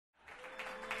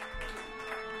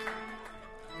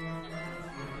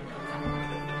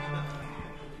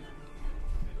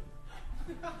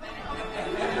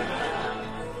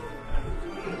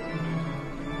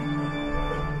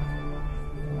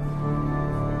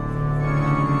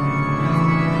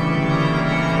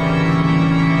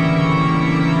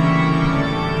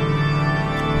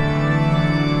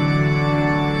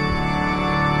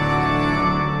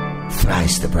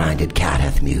blinded cat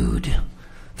hath mewed.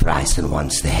 Thrice and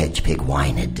once the hedge pig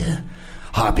whined.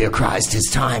 Harpier cries,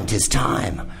 'tis time, 'tis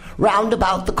time. Round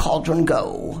about the cauldron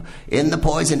go, in the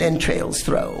poisoned entrails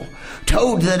throw.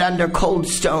 Toad that under cold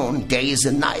stone days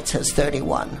and nights has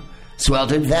 31.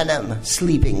 Sweltered venom,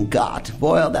 sleeping got,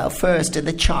 boil thou first in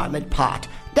the charmed pot.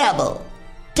 Double,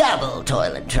 double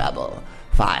toil and trouble,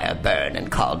 fire burn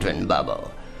and cauldron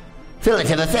bubble.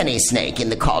 Fillet of a fenny snake in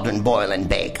the cauldron boil and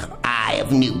bake. Eye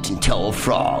of newt and toe of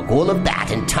frog, wool of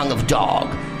bat and tongue of dog.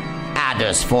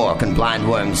 Adder's fork and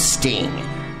blindworm's sting.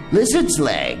 Lizard's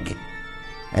leg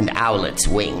and owlet's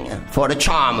wing. For the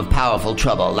charm of powerful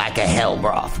trouble, like a hell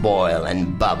broth boil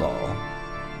and bubble.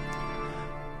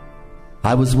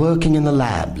 I was working in the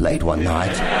lab late one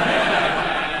night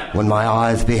when my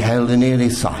eyes beheld an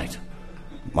eerie sight.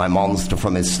 My monster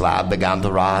from his slab began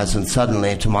to rise, and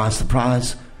suddenly, to my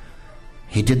surprise,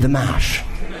 he did the mash.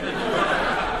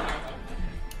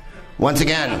 Once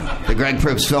again, the Greg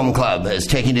Proops Film Club is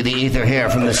taking to the ether here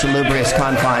from the salubrious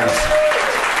confines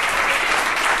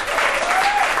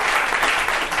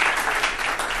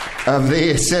of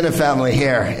the Cine family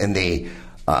here in the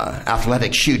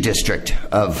athletic shoe district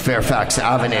of Fairfax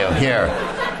Avenue here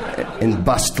in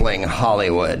bustling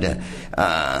Hollywood.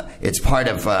 It's part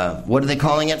of, what are they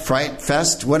calling it? Fright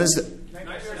Fest? What is it?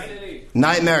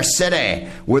 Nightmare City,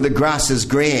 where the grass is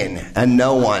green and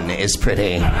no one is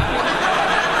pretty.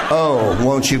 Oh,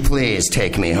 won't you please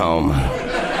take me home?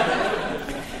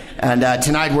 And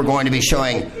tonight we're going to be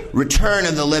showing Return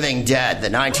of the Living Dead, the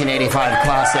 1985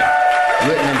 classic,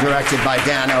 written and directed by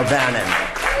Dan O'Bannon.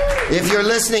 If you're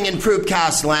listening in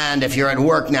Proopcast land, if you're at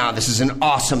work now, this is an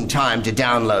awesome time to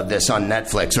download this on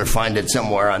Netflix or find it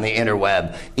somewhere on the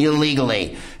interweb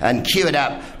illegally and queue it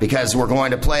up, because we're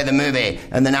going to play the movie,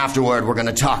 and then afterward we're going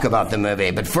to talk about the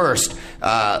movie. But first,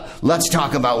 let's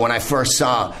talk about when I first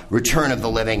saw Return of the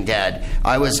Living Dead.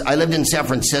 I lived in San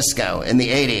Francisco in the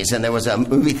 80s, and there was a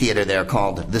movie theater there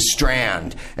called The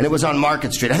Strand, and it was on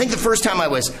Market Street. I think the first time I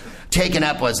was taken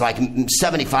up was like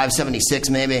 75, 76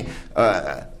 maybe.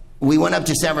 We went up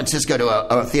to San Francisco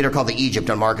to a theater called the Egypt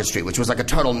on Market Street, which was like a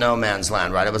total no man's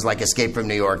land, right? It was like Escape from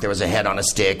New York. There was a head on a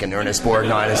stick, and Ernest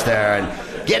Borgnine is there,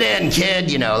 and get in,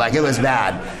 kid, you know, like it was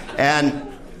bad. And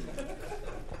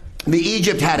the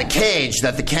Egypt had a cage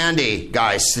that the candy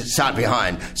guys sat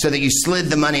behind, so that you slid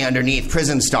the money underneath,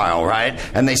 prison style, right?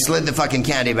 And they slid the fucking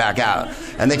candy back out.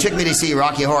 And they took me to see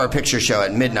Rocky Horror Picture Show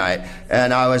at midnight.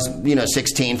 And I was,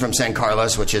 16 from San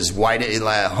Carlos, which is white,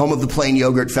 home of the Plain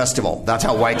Yogurt Festival. That's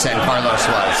how white San Carlos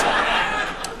was.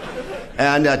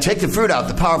 And take the fruit out.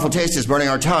 The powerful taste is burning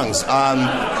our tongues.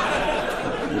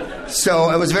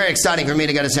 So it was very exciting for me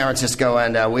to go to San Francisco,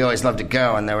 and we always loved to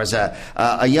go. And there was a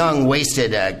young,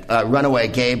 wasted, runaway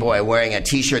gay boy wearing a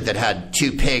T-shirt that had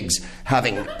two pigs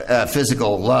having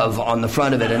physical love on the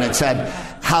front of it, and it said,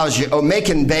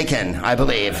 making bacon, I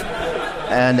believe.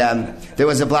 And there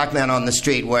was a black man on the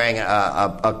street wearing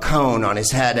a cone on his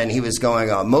head, and he was going,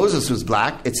 Moses was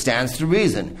black, it stands to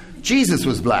reason. Jesus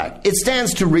was black, it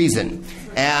stands to reason.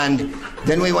 And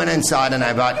then we went inside, and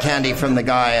I bought candy from the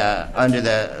guy under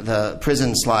the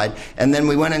prison slide. And then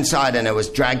we went inside, and it was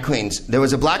drag queens. There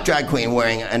was a black drag queen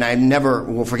wearing, and I never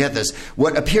will forget this,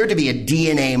 what appeared to be a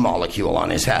DNA molecule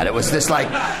on his head. It was this like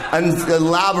an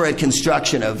elaborate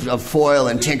construction of foil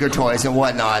and tinker toys and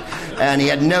whatnot. And he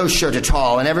had no shirt at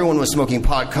all, and everyone was smoking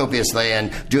pot copiously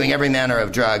and doing every manner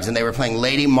of drugs. And they were playing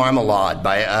Lady Marmalade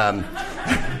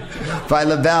by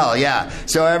LaBelle, yeah.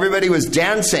 So everybody was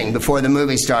dancing before the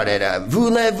movie started.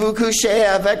 Voulez-vous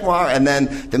coucher avec moi? And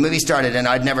then the movie started, and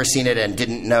I'd never seen it and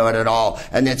didn't know it at all.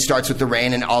 And it starts with the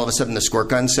rain, and all of a sudden the squirt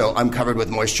gun, so I'm covered with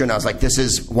moisture, and I was like, this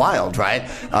is wild, right?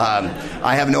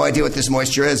 I have no idea what this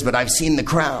moisture is, but I've seen the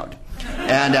crowd.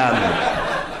 And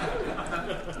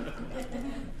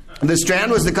the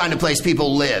Strand was the kind of place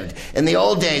people lived. In the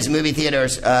old days, movie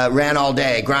theaters ran all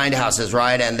day, grindhouses,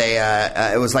 right? And they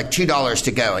it was like $2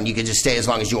 to go, and you could just stay as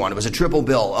long as you wanted. It was a triple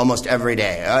bill almost every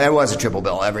day. It was a triple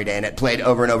bill every day, and it played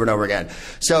over and over and over again.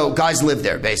 So guys lived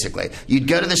there, basically. You'd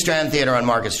go to the Strand Theater on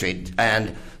Market Street,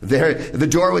 and the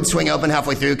door would swing open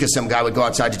halfway through because some guy would go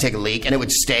outside to take a leak, and it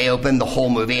would stay open the whole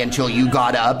movie until you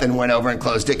got up and went over and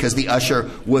closed it, because the usher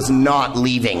was not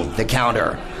leaving the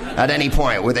counter at any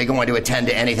point were they going to attend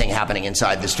to anything happening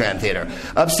inside the Strand Theater.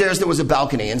 Upstairs there was a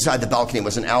balcony. Inside the balcony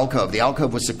was an alcove. The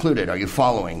alcove was secluded. Are you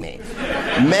following me?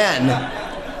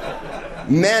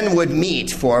 Men would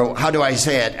meet for, how do I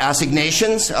say it,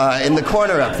 assignations in the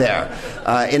corner up there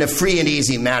in a free and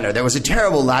easy manner. There was a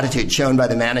terrible latitude shown by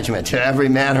the management to every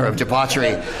manner of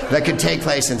debauchery that could take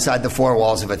place inside the four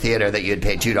walls of a theater that you'd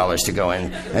pay $2 to go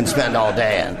in and spend all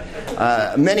day in.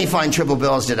 Many fine triple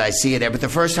bills did I see there, but the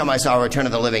first time I saw Return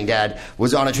of the Living Dead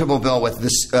was on a triple bill with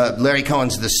this, Larry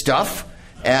Cohen's The Stuff,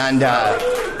 and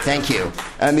thank you,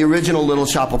 and the original Little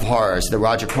Shop of Horrors, the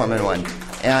Roger Corman one.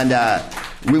 And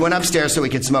we went upstairs so we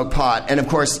could smoke pot. And of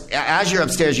course, as you're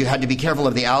upstairs, you had to be careful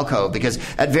of the alcove, because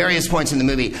at various points in the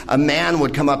movie, a man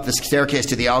would come up the staircase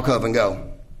to the alcove and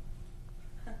go,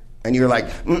 and you were like,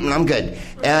 I'm good.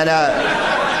 And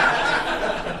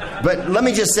but let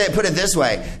me just put it this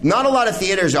way. Not a lot of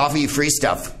theaters offer you free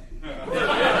stuff. You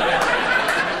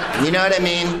know what I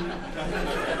mean?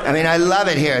 I mean, I love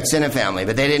it here at Cinefamily,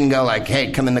 but they didn't go like,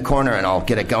 hey, come in the corner and I'll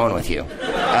get it going with you.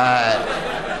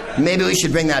 Maybe we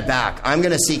should bring that back. I'm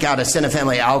going to seek out a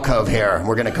Cinefamily alcove here.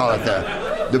 We're going to call it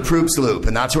the Proops Loop,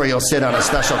 and that's where you'll sit on a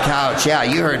special couch. Yeah,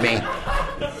 you heard me.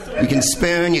 You can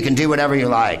spoon, you can do whatever you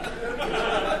like.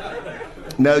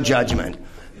 No judgment.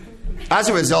 As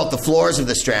a result, the floors of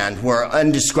the Strand were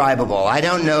undescribable. I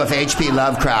don't know if H.P.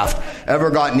 Lovecraft ever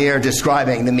got near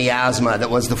describing the miasma that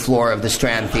was the floor of the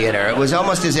Strand Theater. It was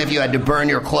almost as if you had to burn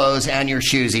your clothes and your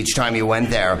shoes each time you went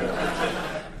there.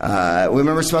 We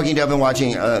remember smoking dope and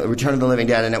watching Return of the Living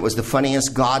Dead, and it was the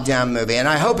funniest goddamn movie. And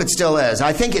I hope it still is.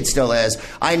 I think it still is.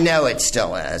 I know it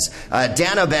still is.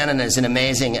 Dan O'Bannon is an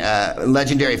amazing,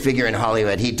 legendary figure in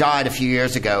Hollywood. He died a few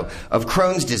years ago of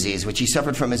Crohn's disease, which he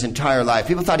suffered from his entire life.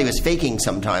 People thought he was faking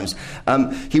sometimes.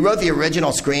 He wrote the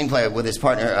original screenplay with his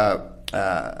partner,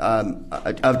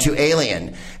 to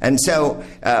Alien, and so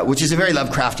which is a very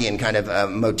Lovecraftian kind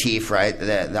of motif, right?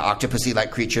 The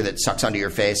octopusy-like creature that sucks onto your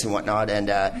face and whatnot. And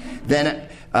then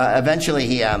eventually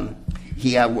he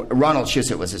Ronald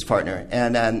Shusett was his partner,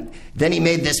 and then he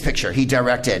made this picture. He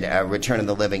directed Return of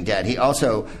the Living Dead. He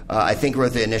also, I think,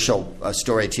 wrote the initial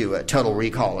story to Total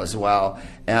Recall as well.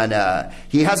 And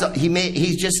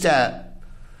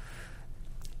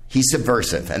he's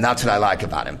subversive, and that's what I like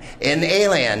about him. In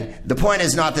Alien, the point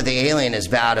is not that the alien is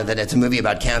bad or that it's a movie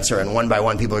about cancer and one by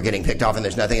one people are getting picked off and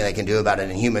there's nothing they can do about it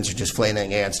and humans are just flailing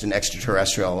against an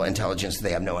extraterrestrial intelligence that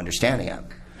they have no understanding of.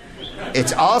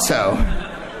 It's also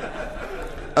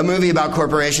a movie about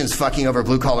corporations fucking over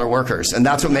blue-collar workers, and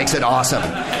that's what makes it awesome.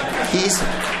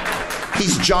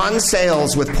 He's John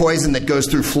Sayles with poison that goes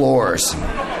through floors.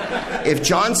 If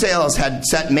John Sayles had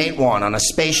set Matewan on a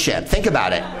spaceship, think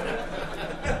about it.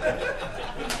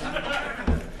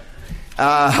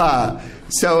 And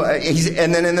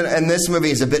this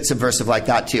movie is a bit subversive like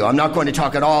that too. I'm not going to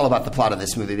talk at all about the plot of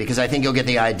this movie because I think you'll get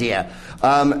the idea.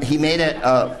 He made it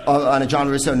on a John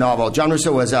Russo novel. John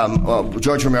Russo was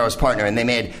George Romero's partner, and they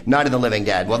made Night of the Living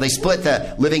Dead. Well, they split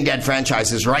the Living Dead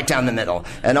franchises right down the middle,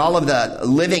 and all of the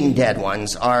Living Dead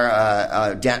ones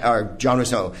are John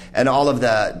Russo, and all of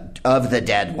the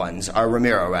dead ones are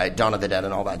Romero, right? Dawn of the Dead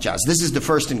and all that jazz. This is the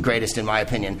first and greatest, in my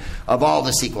opinion, of all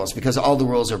the sequels because all the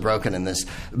rules are broken in this.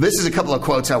 This is a couple of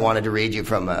quotes I wanted to read you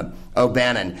from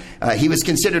O'Bannon. He was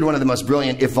considered one of the most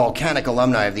brilliant, if volcanic,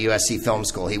 alumni of the USC Film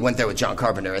School. He went there with John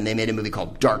Carpenter, and they made a movie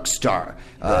called Dark Star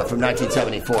from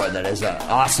 1974 that is an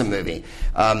awesome movie.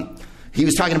 He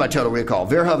was talking about Total Recall.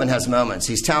 Verhoeven has moments.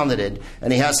 He's talented,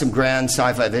 and he has some grand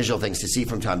sci-fi visual things to see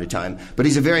from time to time, but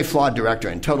he's a very flawed director,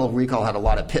 and Total Recall had a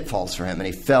lot of pitfalls for him, and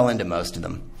he fell into most of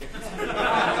them.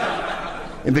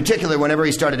 In particular, whenever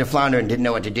he started to flounder and didn't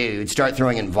know what to do, he'd start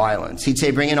throwing in violence. He'd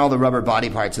say, bring in all the rubber body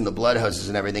parts and the blood hoses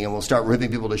and everything, and we'll start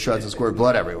ripping people to shreds and squirt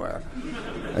blood everywhere.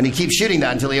 And he'd keep shooting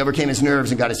that until he overcame his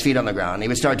nerves and got his feet on the ground. He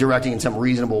would start directing in some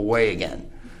reasonable way again.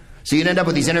 So you'd end up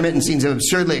with these intermittent scenes of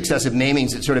absurdly excessive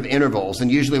maimings at sort of intervals,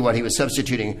 and usually what he was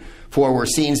substituting for were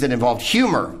scenes that involved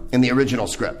humor in the original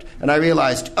script. And I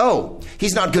realized, oh,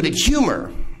 he's not good at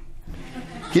humor.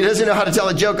 He doesn't know how to tell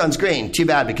a joke on screen. Too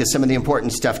bad, because some of the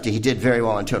important stuff he did very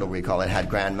well in Total Recall. It had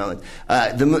grand moments.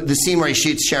 The scene where he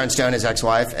shoots Sharon Stone, his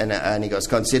ex-wife, and he goes,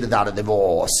 consider that a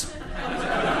divorce.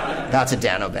 That's a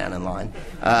Dan O'Bannon line.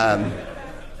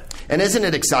 And isn't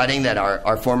it exciting that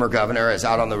our former governor is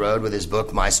out on the road with his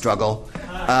book, My Struggle?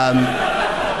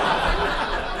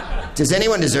 Does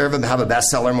anyone deserve to have a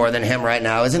bestseller more than him right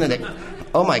now? Isn't it?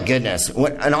 Oh my goodness.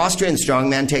 When an Austrian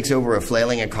strongman takes over a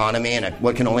flailing economy and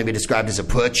what can only be described as a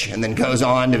putsch, and then goes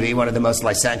on to be one of the most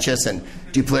licentious and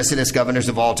duplicitous governors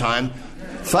of all time.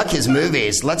 Fuck his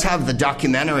movies. Let's have the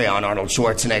documentary on Arnold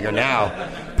Schwarzenegger now.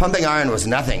 Pumping Iron was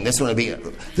nothing. This one would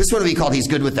be called He's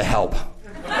Good with the Help.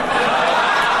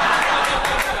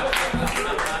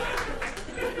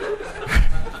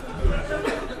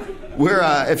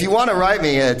 If you want to write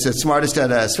me, it's at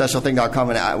smartest@specialthing.com,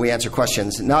 and we answer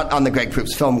questions, not on the Greg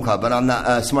Proops Film Club, but on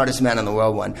the Smartest Man in the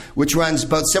World one, which runs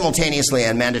both simultaneously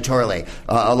and mandatorily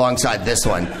alongside this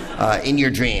one in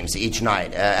your dreams each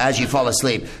night. As you fall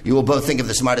asleep, you will both think of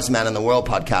the Smartest Man in the World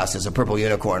podcast as a purple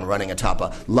unicorn running atop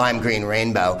a lime green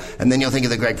rainbow, and then you'll think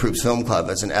of the Greg Proops Film Club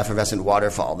as an effervescent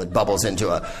waterfall that bubbles into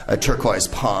a turquoise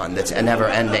pond that's never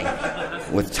ending,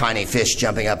 with tiny fish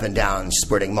jumping up and down,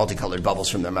 squirting multicolored bubbles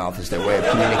from their mouth as their way of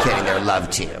communicating their love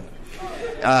to you.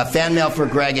 Fan mail for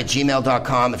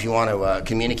Greg@gmail.com if you want to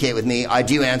communicate with me. I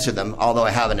do answer them, although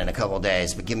I haven't in a couple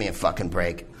days, but give me a fucking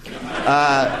break.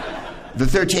 The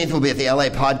 13th will be at the LA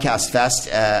Podcast Fest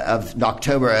of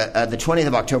October. The 20th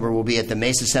of October will be at the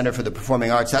Mesa Center for the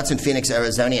Performing Arts. That's in Phoenix,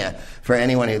 Arizona, for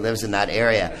anyone who lives in that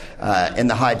area, in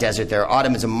the high desert there.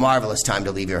 Autumn is a marvelous time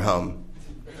to leave your home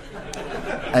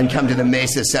and come to the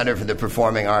Mesa Center for the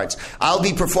Performing Arts. I'll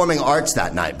be performing arts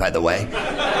that night, by the way.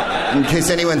 In case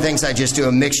anyone thinks I just do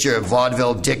a mixture of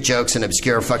vaudeville, dick jokes, and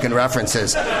obscure fucking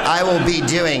references, I will be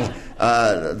doing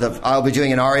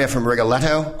an aria from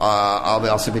Rigoletto. I'll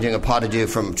also be doing a pas de deux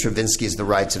from Stravinsky's The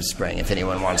Rites of Spring, if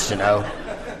anyone wants to know,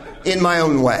 in my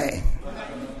own way.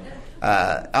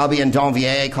 I'll be in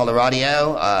Denvier,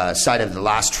 Colorado, site of the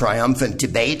last triumphant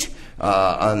debate.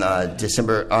 On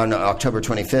October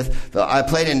 25th. I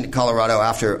played in Colorado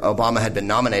after Obama had been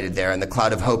nominated there, and the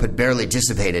cloud of hope had barely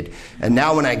dissipated. And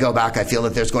now when I go back, I feel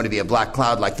that there's going to be a black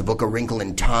cloud like the book A Wrinkle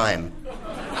in Time.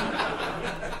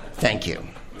 Thank you.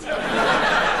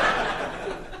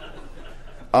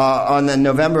 On the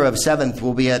November 7th,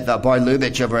 we'll be at the Bar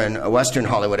Lubitsch over in Western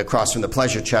Hollywood, across from the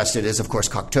Pleasure Chest. It is, of course,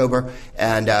 Cocktober.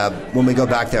 And when we go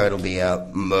back there, it'll be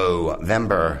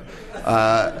Movember.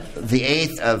 The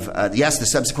 8th of, the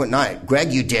subsequent night.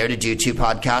 Greg, you dare to do 2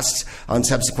 podcasts on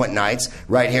subsequent nights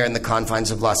right here in the confines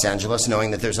of Los Angeles,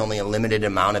 knowing that there's only a limited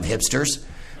amount of hipsters?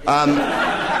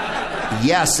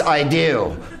 Yes, I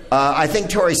do. I think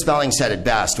Tori Spelling said it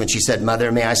best when she said,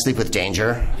 "Mother, may I sleep with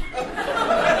danger?"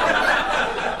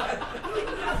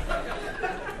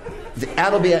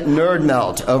 That'll be at Nerd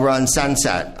Melt over on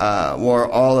Sunset, where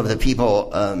all of the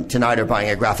people tonight are buying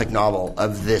a graphic novel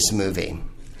of this movie.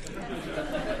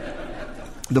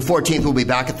 The 14th will be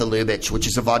back at the Lubitsch, which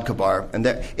is a vodka bar. And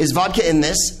is vodka in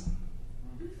this?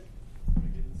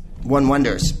 One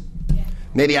wonders.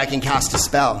 Maybe I can cast a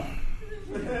spell.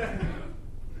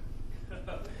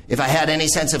 If I had any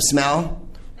sense of smell,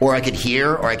 or I could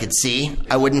hear, or I could see,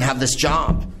 I wouldn't have this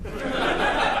job.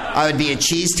 I would be a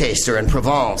cheese taster in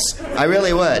Provence. I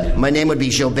really would. My name would be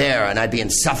Gilbert, and I'd be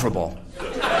insufferable.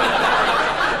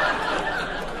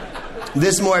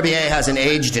 This Morbier hasn't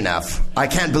aged enough. I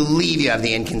can't believe you have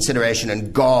the inconsideration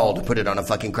and gall to put it on a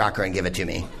fucking cracker and give it to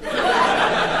me.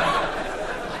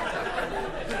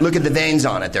 Look at the veins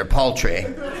on it. They're paltry.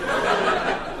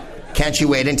 Can't you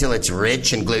wait until it's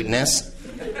rich and glutinous?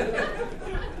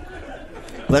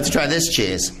 Let's try this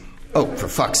cheese. Oh, for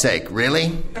fuck's sake.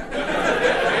 Really?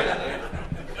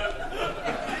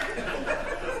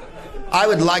 I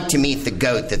would like to meet the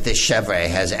goat that this chèvre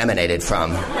has emanated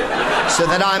from, so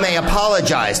that I may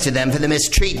apologize to them for the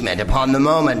mistreatment upon the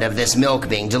moment of this milk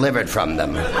being delivered from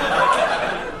them.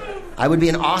 I would be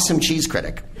an awesome cheese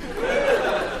critic.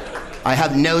 I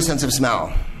have no sense of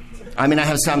smell. I mean, I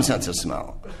have some sense of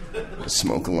smell. I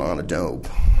smoke a lot of dope.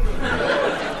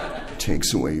 It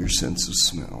takes away your sense of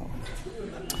smell.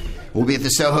 We'll be at the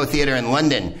Soho Theatre in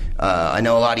London. I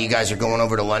know a lot of you guys are going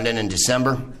over to London in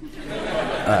December.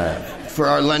 For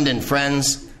our London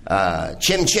friends,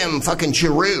 chim chim fucking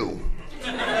chiroo.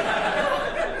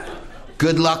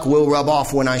 Good luck will rub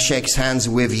off when I shakes hands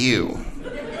with you.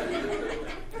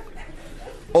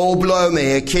 Oh, blow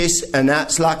me a kiss, and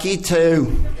that's lucky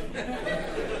too.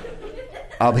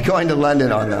 I'll be going to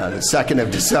London on the 2nd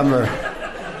of December.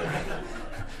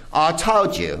 I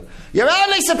told you. You're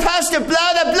only supposed to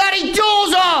blow the bloody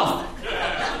doors off!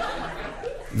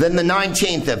 Then the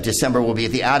 19th of December will be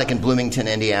at the Attic in Bloomington,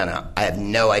 Indiana. I have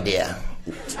no idea.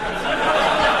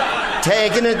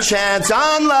 Taking a chance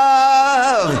on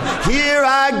love. Here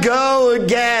I go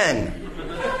again.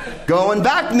 Going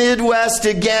back Midwest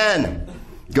again.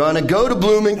 Gonna go to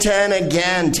Bloomington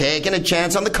again. Taking a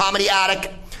chance on the Comedy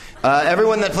Attic.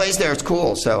 Everyone that plays there is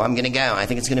cool, so I'm gonna go. I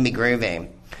think it's gonna be groovy.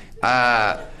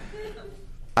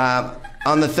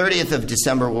 On the 30th of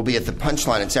December, we'll be at the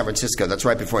Punchline in San Francisco. That's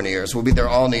right before New Year's. We'll be there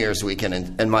all New Year's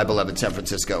weekend in my beloved San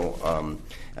Francisco.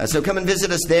 So come and visit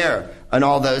us there and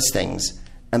all those things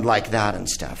and like that and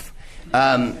stuff.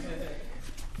 I'm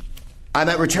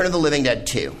at Return of the Living Dead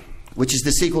 2, which is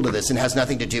the sequel to this and has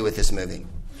nothing to do with this movie.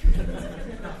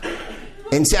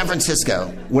 In San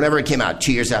Francisco, whenever it came out,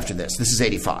 2 years after this is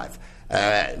 85,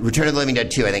 Return of the Living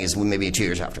Dead 2, I think, is maybe 2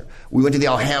 years after. We went to the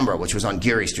Alhambra, which was on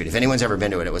Geary Street. If anyone's ever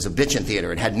been to it, it was a bitchin'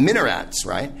 theater. It had minarets,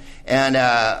 right? And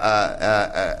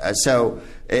so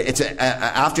it's an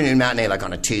afternoon matinee, like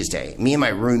on a Tuesday. Me and my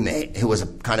roommate, who was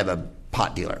kind of a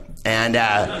pot dealer. And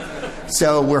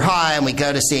so we're high, and we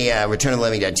go to see Return of the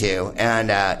Living Dead 2. And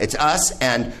it's us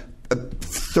and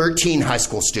 13 high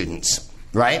school students,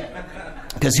 right?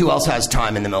 Because who else has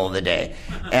time in the middle of the day?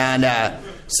 And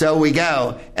so we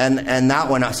go, and that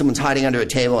one, someone's hiding under a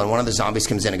table, and one of the zombies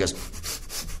comes in and goes,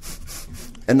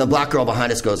 and the black girl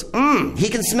behind us goes, he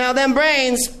can smell them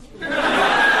brains.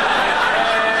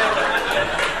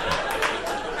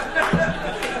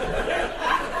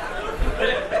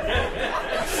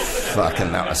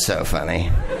 Fucking, that was so funny.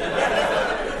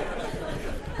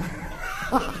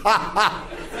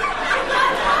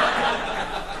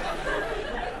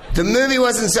 The movie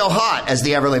wasn't so hot, as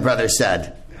the Everly Brothers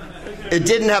said. It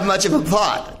didn't have much of a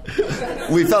plot.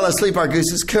 We fell asleep, our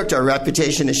goose is cooked, our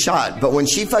reputation is shot. But when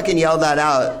she fucking yelled that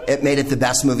out, it made it the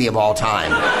best movie of all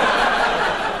time.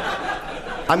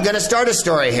 I'm going to start a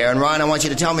story here, and Ron, I want you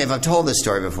to tell me if I've told this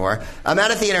story before. I'm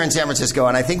at a theater in San Francisco,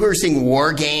 and I think we were seeing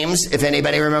War Games, if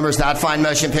anybody remembers that fine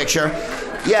motion picture.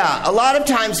 Yeah, a lot of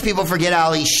times people forget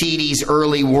Ali Sheedy's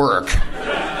early work.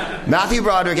 Matthew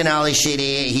Broderick and Ali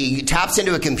Sheedy, he taps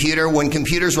into a computer when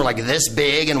computers were like this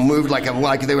big and moved like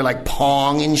they were like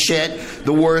Pong and shit.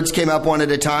 The words came up one at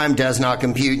a time, does not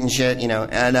compute and shit, you know.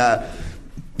 And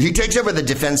he takes over the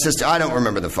defense system. I don't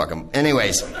remember the fucking...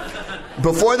 Anyways,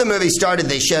 before the movie started,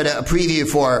 they showed a preview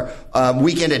for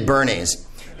Weekend at Bernie's.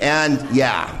 And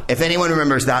yeah, if anyone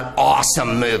remembers that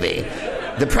awesome movie...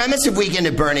 The premise of Weekend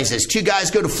at Bernie's is 2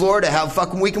 guys go to Florida, have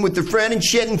fucking weekend with their friend and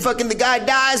shit, and fucking the guy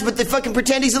dies, but they fucking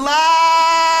pretend he's alive!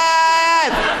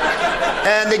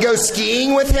 And they go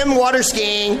skiing with him, water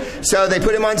skiing, so they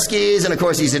put him on skis, and of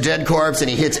course he's a dead corpse, and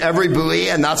he hits every buoy,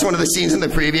 and that's one of the scenes in the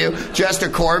preview, just a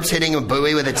corpse hitting a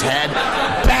buoy with its head.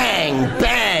 Bang,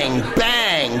 bang,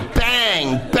 bang,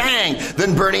 bang, bang.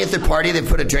 Then Bernie at the party, they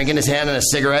put a drink in his hand and a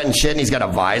cigarette and shit, and he's got a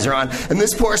visor on, and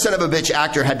this poor son of a bitch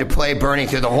actor had to play Bernie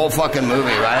through the whole fucking movie.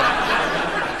 Right?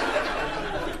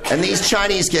 And these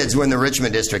Chinese kids were in the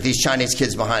Richmond district. These Chinese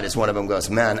kids behind us, one of them goes,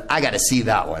 man, I got to see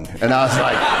that one. And I was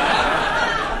like,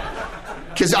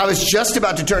 because I was just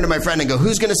about to turn to my friend and go,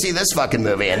 who's going to see this fucking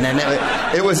movie? And then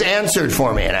it was answered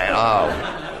for me. And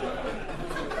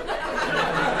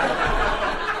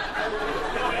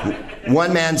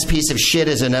one man's piece of shit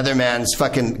is another man's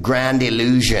fucking grand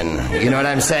illusion. You know what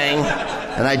I'm saying?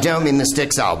 And I don't mean the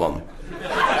Styx album.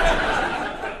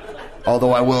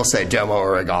 Although I will say Domo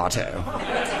Arigato.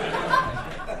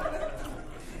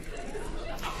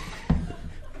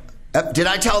 Did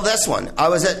I tell this one? I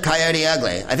was at Coyote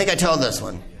Ugly. I think I told this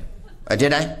one.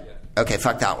 Did I? Okay,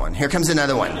 fuck that one. Here comes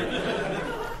another one.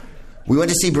 We went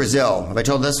to see Brazil. Have I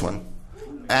told this one?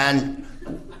 And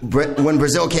when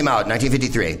Brazil came out,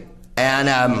 1953. And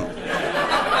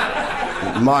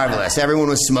marvelous. Everyone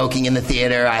was smoking in the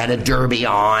theater. I had a derby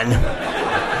on.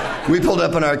 We pulled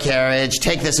up in our carriage.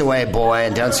 Take this away, boy,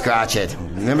 and don't scratch it.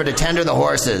 Remember to tender the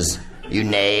horses, you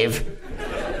knave.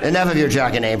 Enough of your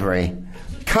jackanapes.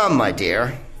 Come, my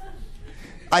dear.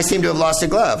 I seem to have lost a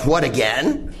glove. What,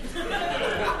 again?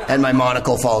 And my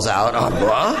monocle falls out. Oh,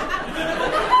 what?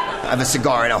 I have a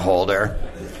cigar in a holder.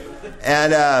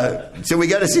 And so we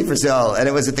go to see Brazil, and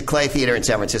it was at the Clay Theater in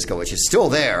San Francisco, which is still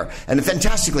there, and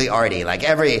fantastically arty. Like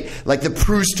the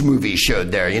Proust movie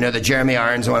showed there, you know, the Jeremy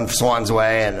Irons one, Swan's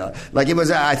Way, and like it was.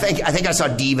 I think I saw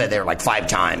Diva there like 5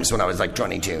 times when I was like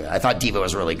 22. I thought Diva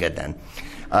was really good then.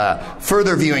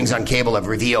 Further viewings on cable have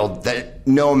revealed that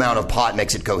no amount of pot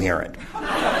makes it coherent.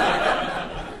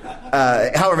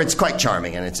 However, it's quite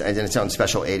charming in its own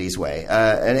special 80s way.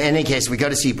 In any case, we go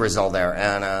to see Brazil there,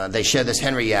 and they show this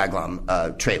Henry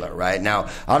Yaglom trailer, right? Now,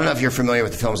 I don't know if you're familiar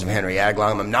with the films of Henry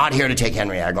Yaglom. I'm not here to take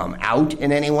Henry Yaglom out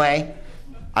in any way.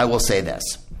 I will say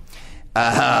this.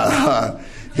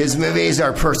 His movies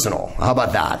are personal. How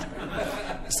about that?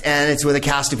 And it's with a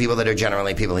cast of people that are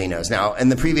generally people he knows. Now, in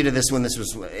the preview to this one,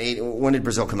 when did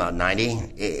Brazil come out?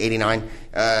 90? 89?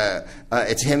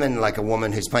 It's him and like a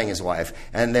woman who's playing his wife,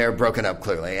 and they're broken up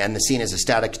clearly. And the scene is a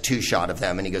static 2-shot of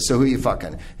them, and he goes, so who are you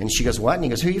fucking? And she goes, what? And he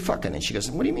goes, who are you fucking? And she goes,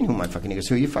 what do you mean who am I fucking? He goes,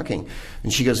 who are you fucking?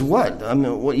 And she goes, what?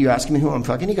 What, you asking me who I'm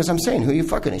fucking? He goes, I'm saying, who are you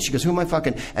fucking? And she goes, who am I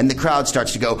fucking? And the crowd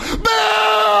starts to go,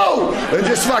 boo! And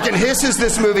just fucking hisses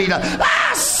this movie.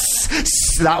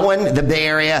 That one, the Bay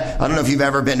Area. I don't know if you've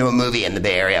ever been to a movie in the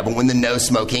Bay Area, but when the no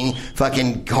smoking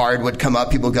fucking card would come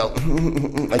up, people go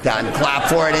like that and clap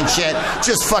for it and shit.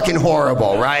 Just fucking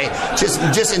horrible, right? Just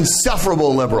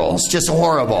insufferable liberals. Just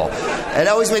horrible. It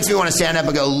always makes me want to stand up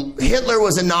and go, Hitler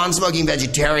was a non-smoking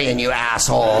vegetarian, you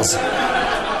assholes.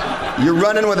 You're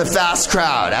running with a fast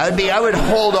crowd. I would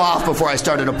hold off before I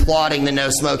started applauding the no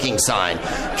smoking sign,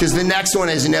 because the next one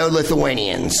is no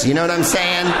Lithuanians. You know what I'm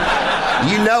saying?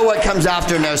 You know what comes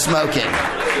after no smoking.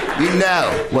 You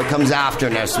know what comes after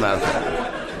no smoking.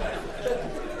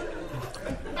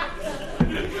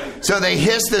 So they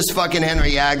hissed this fucking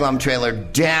Henry Yaglom trailer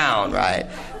down, right?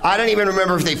 I don't even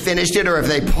remember if they finished it or if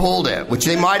they pulled it, which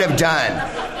they might have done.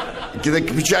 The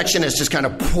projectionist just kind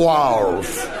of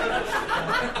plows.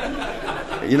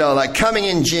 You know, like Coming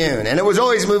in June. And it was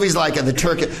always movies like the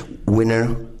Turkey...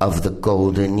 Winner of the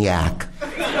Golden Yak.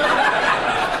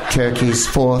 Turkey's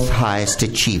 4th highest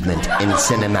achievement in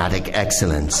cinematic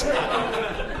excellence.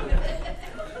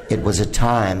 It was a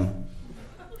time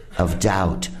of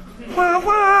doubt.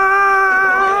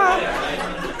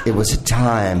 It was a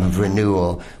time of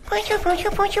renewal. It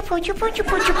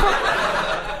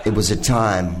was a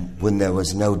time when there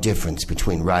was no difference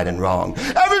between right and wrong.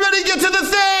 Everybody get to the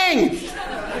thing!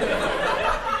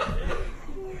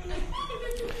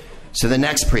 So the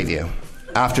next preview,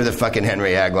 after the fucking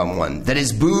Henry Yaglom one, that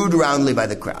is booed roundly by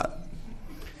the crowd,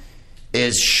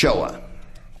 is Shoah,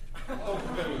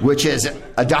 which is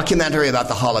a documentary about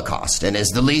the Holocaust and is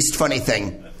the least funny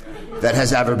thing that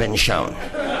has ever been shown.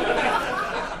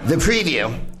 The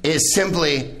preview is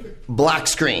simply black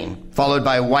screen followed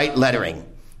by white lettering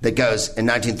that goes, in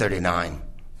 1939,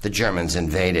 the Germans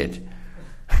invaded.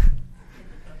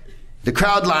 The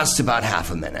crowd lasts about half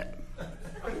a minute.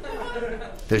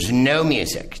 There's no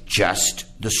music, just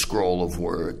the scroll of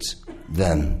words.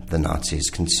 Then the Nazis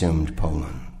consumed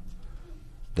Poland.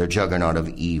 Their juggernaut of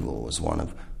evil was one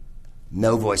of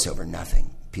no voiceover,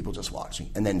 nothing. People just watching.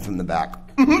 And then from the back.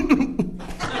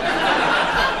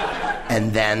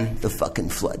 And then the fucking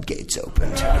floodgates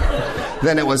opened.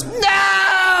 Then it was,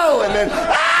 no! And then,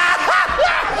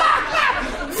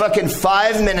 fucking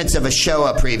 5 minutes of a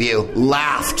Shoah preview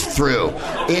laughed through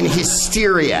in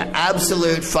hysteria,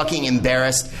 absolute fucking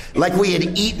embarrassed, like we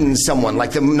had eaten someone,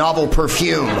 like the novel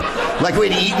Perfume, like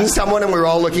we'd eaten someone and we were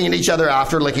all looking at each other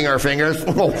after licking our fingers.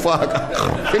 Oh fuck,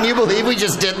 can you believe we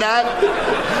just did that?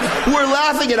 We're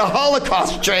laughing at a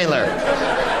Holocaust trailer.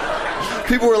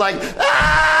 People were like,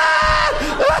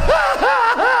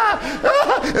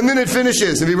 and then it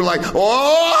finishes and people are like,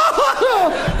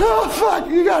 oh fuck,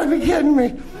 you gotta be kidding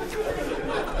me.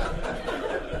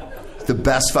 The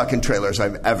best fucking trailers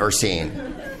I've ever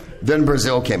seen. Then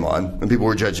Brazil came on and people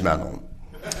were judgmental.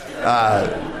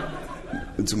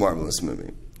 It's a marvelous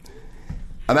movie.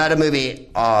 I'm at a movie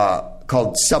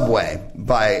called Subway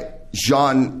by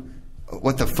Jean,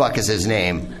 what the fuck is his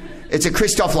name? It's a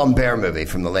Christophe Lambert movie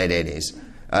from the late 80s.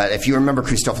 If you remember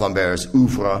Christophe Lambert's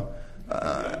oeuvre,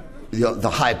 the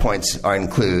high points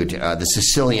include The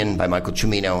Sicilian by Michael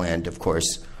Cimino and, of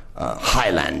course,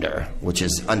 Highlander, which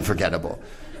is unforgettable.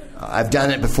 I've done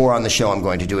it before on the show. I'm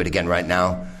going to do it again right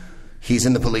now. He's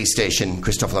in the police station,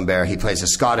 Christophe Lambert. He plays a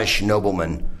Scottish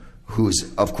nobleman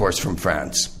who's, of course, from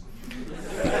France.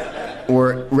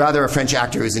 Or rather, a French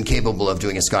actor who's incapable of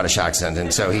doing a Scottish accent,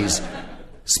 and so he's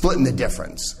splitting the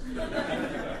difference.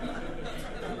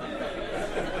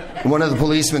 One of the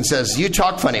policemen says, "You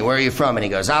talk funny, where are you from?" And he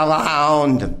goes,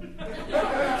 "Around."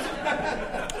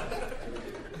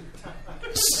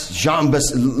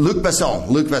 Luc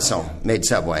Besson made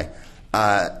Subway.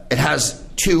 It has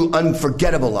two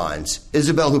unforgettable lines.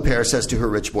 Isabelle Huppert says to her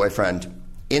rich boyfriend,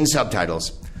 in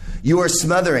subtitles, "You are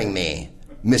smothering me,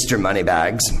 Mr.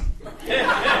 Moneybags."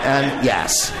 And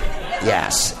yes,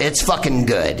 it's fucking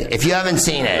good. If you haven't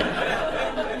seen it,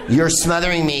 "You're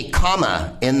smothering me,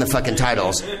 comma, in the fucking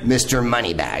titles, Mr.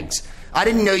 Moneybags." I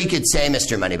didn't know you could say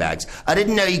Mr. Moneybags. I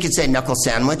didn't know you could say knuckle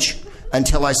sandwich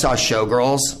until I saw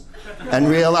Showgirls and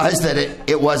realized that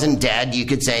it wasn't dead. You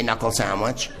could say knuckle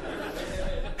sandwich.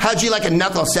 How'd you like a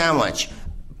knuckle sandwich?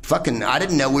 Fucking, I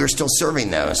didn't know we were still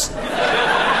serving those.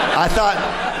 I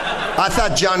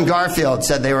thought John Garfield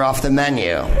said they were off the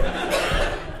menu.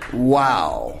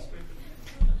 Wow.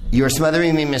 "You're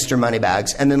smothering me, Mr.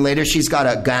 Moneybags." And then later she's got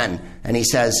a gun and he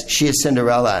says, "She is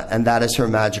Cinderella and that is her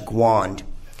magic wand."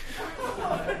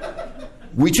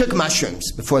 We took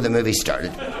mushrooms before the movie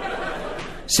started.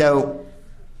 So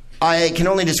I can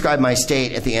only describe my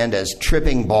state at the end as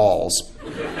tripping balls.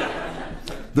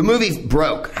 The movie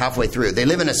broke halfway through. They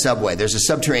live in a subway. There's a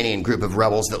subterranean group of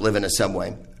rebels that live in a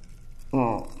subway.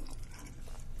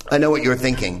 I know what you're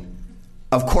thinking.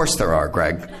 Of course there are,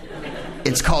 Greg.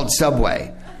 It's called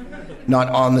Subway, not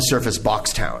On the Surface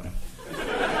Boxtown.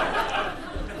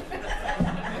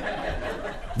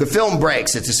 The film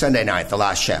breaks. It's a Sunday night, the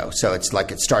last show. So it's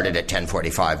like it started at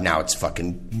 10:45. Now it's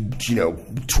fucking,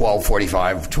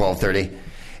 12:45, 12:30.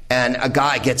 And a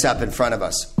guy gets up in front of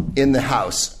us in the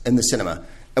house, in the cinema,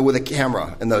 with a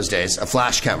camera in those days, a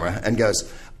flash camera, and goes,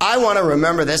 "I want to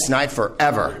remember this night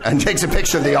forever," and takes a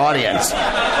picture of the audience.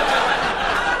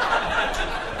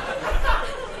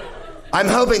 I'm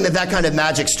hoping that kind of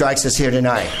magic strikes us here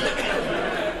tonight.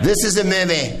 This is a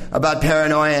movie about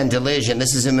paranoia and delusion.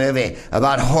 This is a movie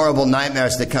about horrible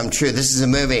nightmares that come true. This is a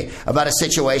movie about a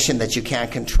situation that you can't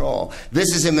control.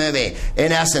 This is a movie,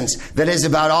 in essence, that is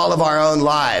about all of our own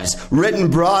lives, written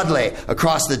broadly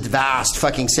across the vast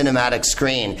fucking cinematic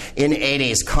screen in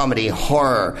 80s comedy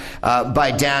horror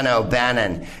by Dan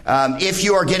O'Bannon. If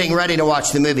you are getting ready to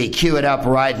watch the movie, cue it up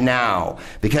right now,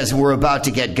 because we're about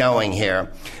to get going here.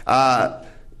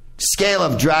 Scale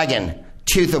of Dragon,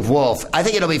 Tooth of Wolf. I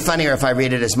think it'll be funnier if I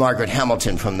read it as Margaret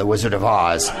Hamilton from The Wizard of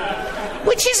Oz.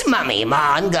 Which is mummy,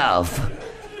 ma, and gulf?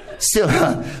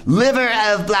 Liver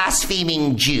of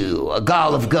blaspheming Jew, a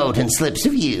gall of goat and slips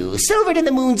of yew, silvered in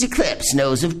the moon's eclipse,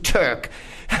 nose of Turk,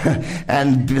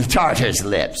 and the Tartar's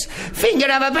lips,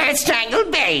 finger of a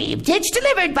birth-strangled babe, titch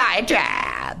delivered by a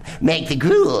drab, make the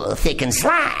gruel thick and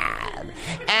slab.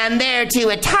 And thereto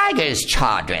a tiger's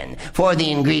chaudron, for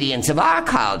the ingredients of our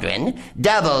cauldron,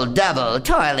 double, double,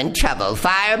 toil and trouble,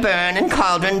 fire burn and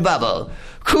cauldron bubble.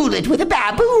 Cool it with a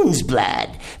baboon's blood,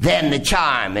 then the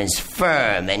charm is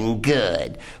firm and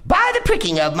good. By the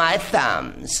pricking of my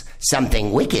thumbs,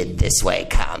 something wicked this way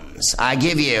comes. I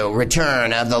give you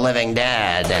Return of the Living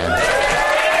Dead.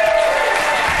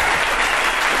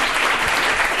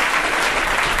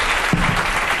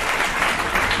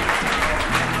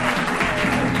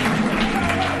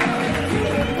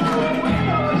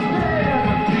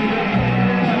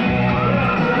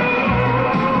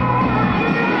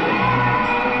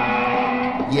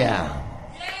 Yeah.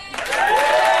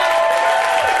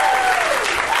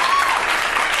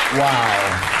 Wow.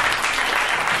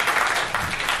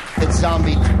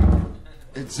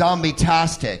 It's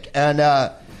zombie-tastic. And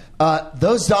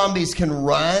those zombies can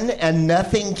run and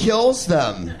nothing kills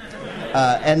them.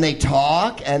 And they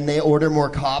talk and they order more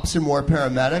cops and more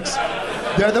paramedics.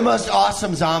 They're the most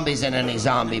awesome zombies in any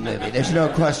zombie movie. There's no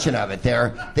question of it.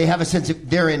 They have a sense of,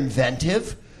 they're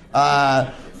inventive.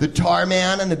 The tar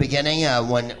man in the beginning,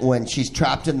 when she's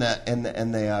trapped in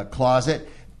the closet,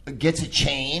 gets a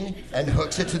chain and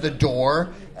hooks it to the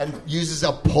door and uses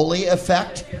a pulley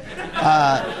effect,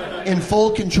 in full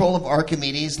control of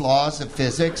Archimedes' laws of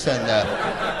physics. And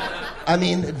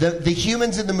the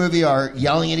humans in the movie are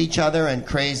yelling at each other and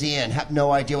crazy and have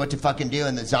no idea what to fucking do,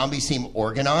 and the zombies seem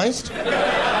organized.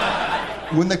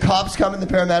 When the cops come and the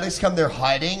paramedics come, they're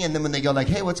hiding, and then when they go like,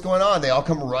 "Hey, what's going on?" they all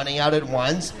come running out at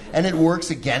once, and it works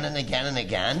again and again and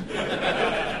again.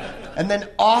 And then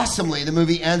awesomely, the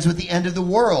movie ends with the end of the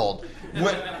world.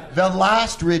 The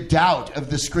last redoubt of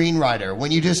the screenwriter,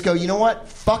 when you just go, you know what?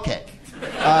 Fuck it.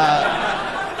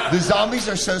 The zombies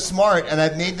are so smart, and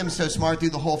I've made them so smart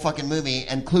through the whole fucking movie,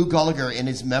 and Clu Gallagher in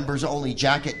his members-only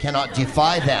jacket cannot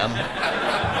defy them.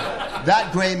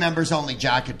 That gray members-only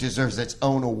jacket deserves its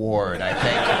own award, I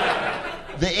think.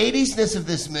 The 80s-ness of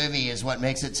this movie is what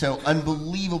makes it so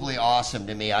unbelievably awesome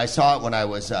to me. I saw it when I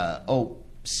was,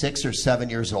 6 or 7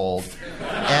 years old.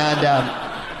 And,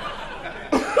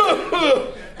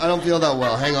 I don't feel that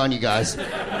well. Hang on, you guys.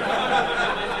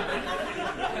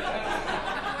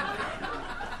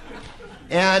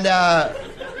 And,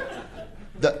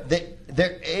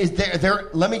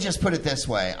 let me just put it this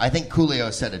way. I think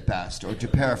Coolio said it best, or to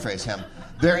paraphrase him,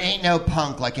 there ain't no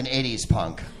punk like an 80s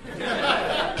punk.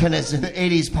 Because an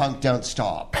 80s punk don't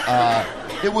stop.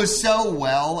 It was so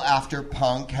well after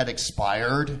punk had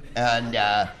expired, and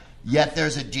yet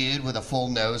there's a dude with a full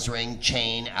nose ring,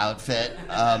 chain, outfit,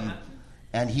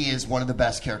 and he is one of the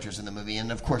best characters in the movie. And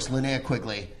of course, Linnea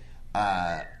Quigley,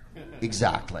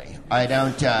 exactly. I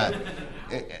don't...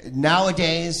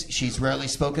 Nowadays, she's rarely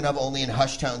spoken of, only in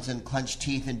hushed tones and clenched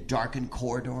teeth in darkened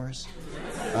corridors.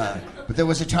 But there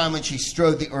was a time when she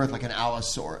strode the earth like an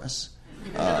Allosaurus,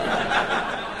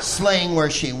 slaying where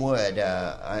she would.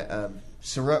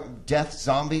 Death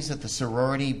zombies at the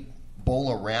sorority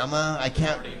Bolorama. I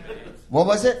can't... What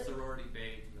was it? Sorority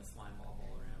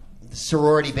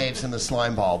Babes in the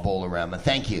Slimeball Bolorama.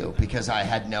 Thank you, because I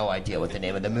had no idea what the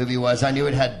name of the movie was. I knew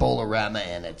it had Bolorama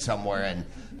in it somewhere, and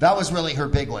that was really her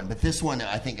big one. But this one,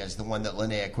 I think, is the one that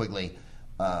Linnea Quigley,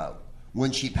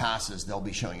 when she passes, they'll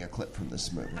be showing a clip from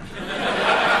this movie.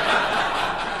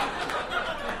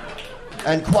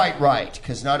 And quite right,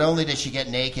 because not only does she get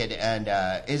naked and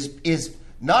is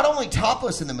not only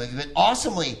topless in the movie, but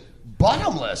awesomely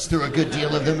bottomless through a good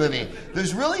deal of the movie.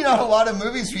 There's really not a lot of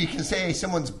movies where you can say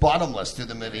someone's bottomless through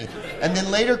the movie, and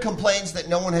then later complains that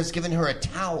no one has given her a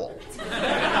towel.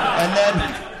 And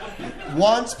then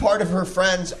wants part of her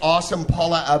friend's awesome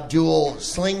Paula Abdul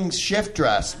sling shift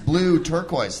dress, blue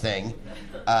turquoise thing.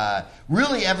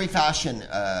 Really every fashion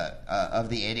of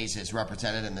the 80s is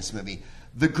represented in this movie.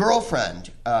 The girlfriend,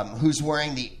 who's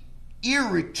wearing the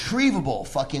irretrievable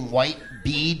fucking white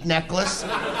bead necklace,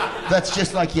 that's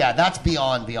just like, yeah, that's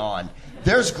beyond.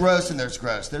 There's gross and there's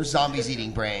gross. There's zombies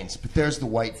eating brains, but there's the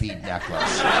white bead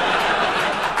necklace.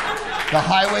 The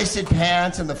high-waisted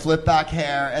pants and the flip-back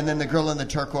hair, and then the girl in the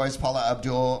turquoise Paula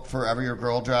Abdul Forever Your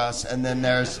Girl dress, and then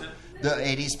there's the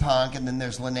 80s punk, and then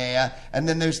there's Linnea, and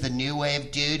then there's the new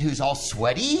wave dude who's all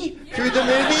sweaty through the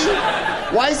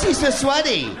movie. Why is he so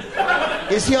sweaty?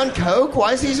 Is he on coke?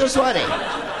 Why is he so sweaty?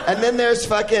 And then there's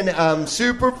fucking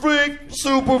super freak,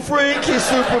 he's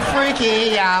super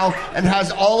freaky, yow, and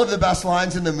has all of the best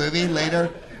lines in the movie later.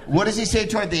 What does he say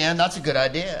toward the end? That's a good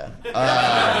idea.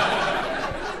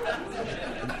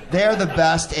 They're the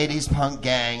best 80s punk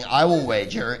gang, I will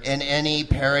wager, in any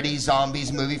parody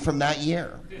zombies movie from that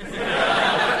year.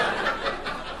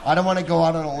 I don't want to go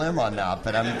out on a limb on that,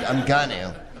 but I'm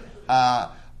gonna.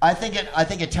 I think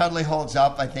it totally holds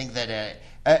up. I think that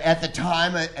at the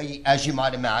time, as you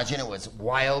might imagine, it was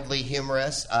wildly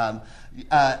humorous.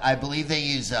 I believe they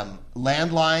use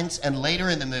landlines, and later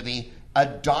in the movie, a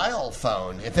dial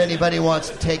phone. If anybody wants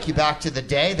to take you back to the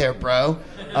day there, bro.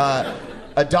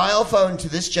 A dial phone to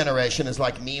this generation is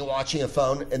like me watching a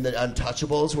phone in the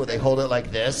Untouchables where they hold it like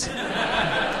this.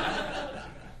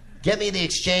 Get me the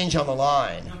exchange on the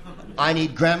line. I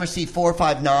need Gramercy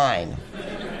 459.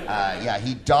 Yeah,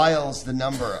 he dials the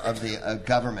number of the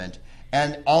government.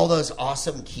 And all those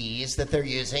awesome keys that they're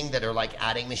using that are like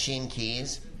adding machine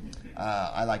keys.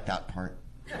 I like that part.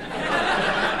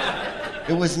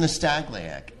 It was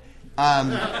nostalgic.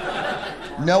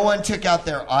 No one took out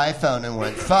their iPhone and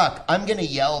went, fuck, I'm going to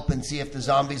Yelp and see if the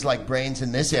zombies like brains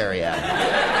in this area.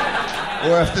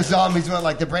 Or if the zombies went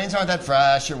like, the brains aren't that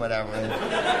fresh or whatever.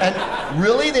 And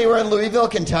really, they were in Louisville,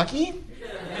 Kentucky?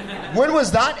 When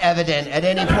was that evident at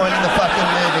any point in the fucking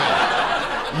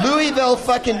movie? Louisville,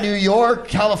 fucking New York,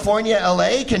 California,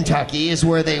 LA, Kentucky is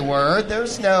where they were.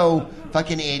 There's no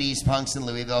fucking 80s punks in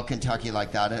Louisville, Kentucky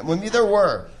like that. And maybe there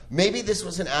were. Maybe this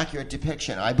was an accurate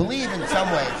depiction. I believe in some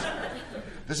ways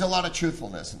there's a lot of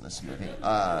truthfulness in this movie.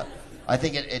 I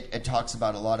think it talks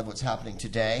about a lot of what's happening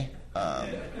today.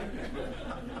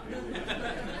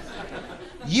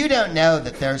 You don't know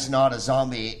that there's not a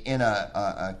zombie in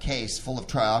a case full of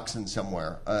trioxin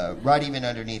somewhere, right even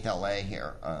underneath LA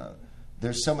here.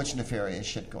 There's so much nefarious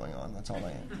shit going on. That's all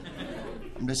I am.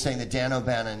 I'm just saying that Dan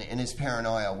O'Bannon, in his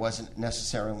paranoia, wasn't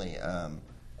necessarily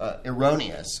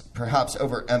erroneous, perhaps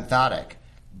over-emphatic,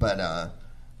 but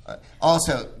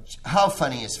also, how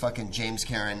funny is fucking James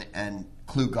Karen and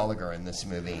Clu Gallagher in this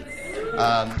movie?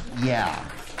 Yeah.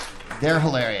 They're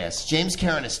hilarious. James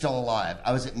Karen is still alive.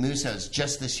 I was at Musso's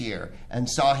just this year and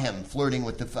saw him flirting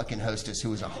with the fucking hostess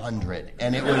who was 100.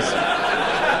 And it was...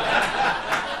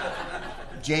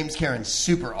 James Karen's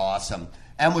super awesome.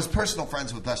 And was personal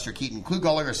friends with Buster Keaton. Clu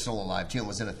Gallagher's still alive, too, and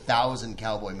was in 1,000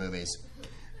 cowboy movies.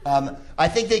 I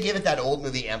think they give it that old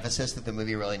movie emphasis that the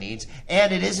movie really needs.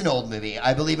 And it is an old movie.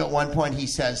 I believe at one point he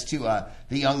says to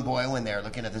the young boy when they're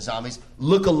looking at the zombies,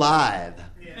 "Look alive."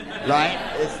 Right?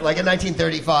 It's like a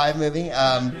 1935 movie.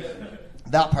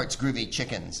 That part's groovy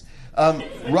chickens.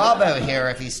 Robbo here,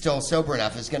 if he's still sober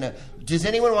enough, is going to... Does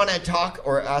anyone want to talk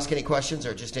or ask any questions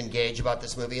or just engage about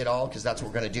this movie at all? Because that's what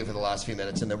we're going to do for the last few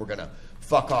minutes, and then we're going to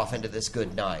fuck off into this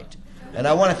good night. And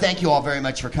I want to thank you all very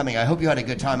much for coming. I hope you had a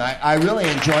good time. I really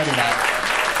enjoyed it.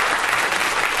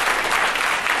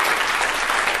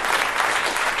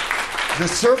 The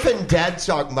Surfin' Dead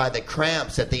song by The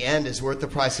Cramps at the end is worth the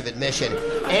price of admission.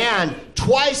 And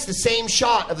twice the same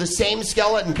shot of the same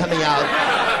skeleton coming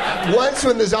out. Once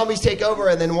when the zombies take over,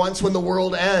 and then once when the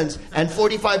world ends. And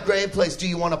 45 Grave plays Do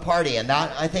You Want to Party? And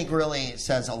that, I think, really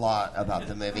says a lot about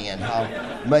the movie and how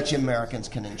much Americans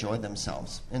can enjoy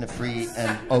themselves in a free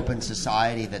and open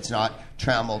society that's not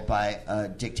trammeled by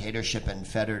dictatorship and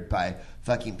fettered by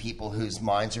fucking people whose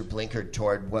minds are blinkered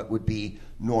toward what would be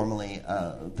normally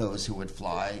those who would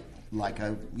fly like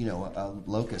a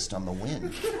locust on the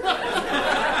wind.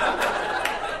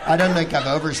 I don't think I've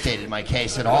overstated my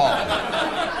case at all.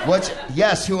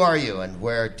 Yes, who are you and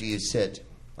where do you sit?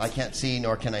 I can't see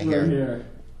nor can I hear. Here.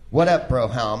 What up, bro,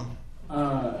 Helm?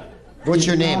 What's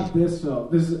your name?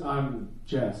 I'm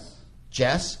Jess.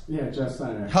 Jess? Yeah, Jess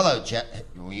Steiner. Hello, Jess.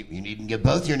 You needn't give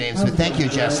both your names, but thank you,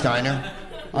 Jess Steiner.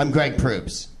 I'm Greg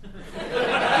Proops.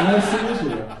 Nice to meet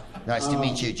you. Nice to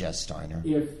meet you, Jess Steiner.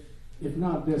 If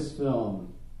not this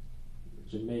film,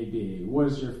 which it may be, what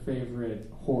is your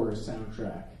favorite horror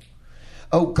soundtrack?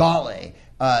 Oh, golly.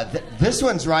 This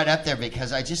one's right up there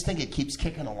because I just think it keeps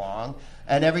kicking along.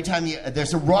 And every time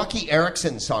there's a Rocky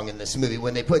Erickson song in this movie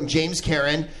when they put in James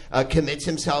Caron commits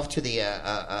himself to the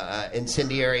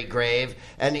incendiary grave,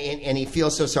 and he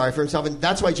feels so sorry for himself. And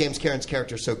that's why James Caron's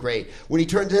character is so great. When he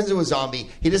turns into a zombie,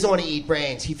 he doesn't want to eat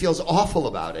brains. He feels awful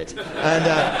about it,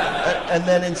 and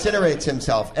then incinerates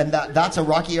himself. And that's a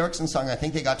Rocky Erickson song. I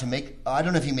think they got to make. I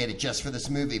don't know if he made it just for this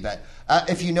movie, but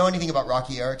if you know anything about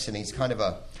Rocky Erickson, he's kind of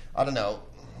I don't know.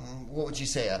 What would you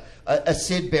say? A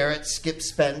Syd Barrett, Skip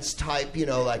Spence type,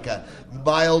 like a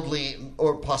mildly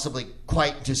or possibly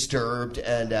quite disturbed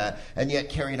and yet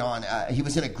carried on. He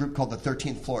was in a group called the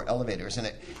 13th Floor Elevators, and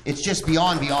it's just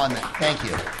beyond that. Thank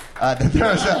you.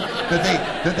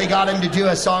 That they got him to do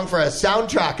a song for a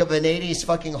soundtrack of an 80s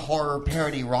fucking horror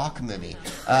parody rock movie.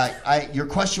 Your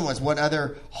question was, what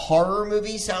other horror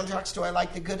movie soundtracks do I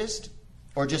like the goodest?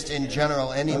 Or just in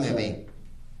general, any That's movie? Right.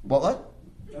 What?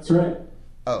 That's right.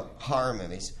 Oh, horror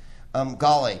movies.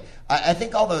 Golly. I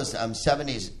think all those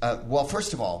 70s... well,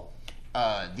 first of all,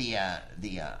 the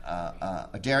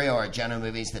Dario Argento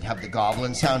movies that have the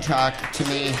Goblin soundtrack, to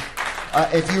me...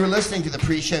 if you were listening to the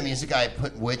pre-show music, I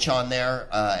put Witch on there,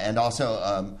 and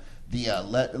also the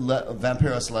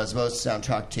Vampiros Lesbos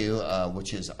soundtrack, too,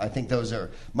 which is... I think those are...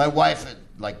 My wife,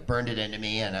 burned it into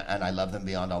me, and I love them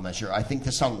beyond all measure. I think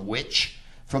the song Witch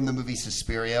from the movie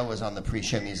Suspiria was on the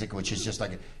pre-show music, which is just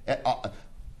like...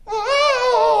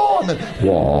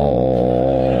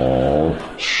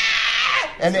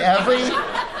 and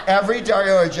every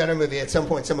Dario Argento movie, at some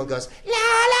point, someone goes la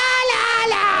la la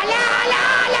la la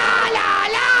la la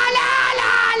la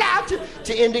la la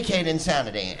to indicate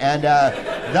insanity, and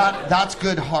that's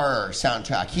good horror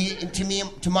soundtrack.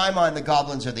 To my mind, the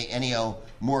Goblins are the Ennio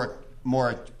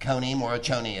Morricone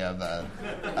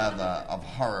of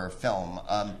horror film.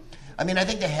 I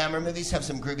think the Hammer movies have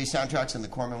some groovy soundtracks and the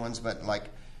Corman ones, but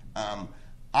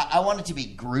I want it to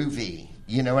be groovy.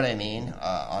 You know what I mean?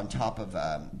 On top of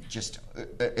just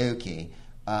ooky.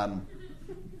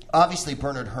 Obviously,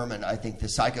 Bernard Herrmann. I think the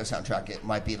Psycho soundtrack, it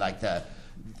might be like the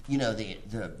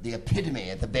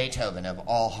epitome, the Beethoven of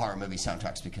all horror movie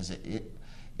soundtracks, because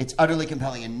it's utterly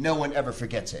compelling and no one ever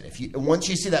forgets it. Once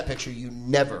you see that picture, you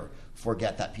never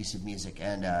forget that piece of music.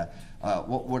 And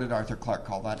what did Arthur Clarke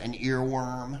call that? An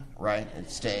earworm, right? It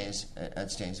stays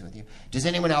with you. Does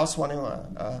anyone else want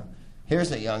to? Here's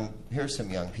some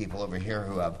young people over here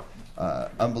who have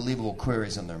unbelievable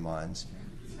queries on their minds.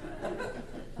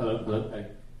 Hello.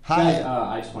 Hi. Guys,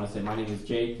 I just want to say my name is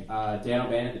Jake. Dan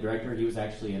O'Bannon, the director, he was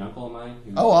actually an uncle of mine.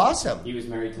 Awesome. He was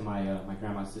married to my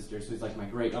grandma's sister, so he's like my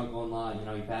great uncle-in-law.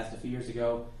 He passed a few years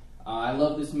ago. I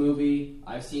love this movie.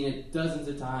 I've seen it dozens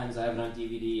of times. I have it on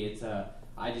DVD. It's it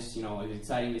was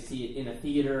exciting to see it in a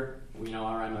theater,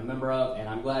 I'm a member of, and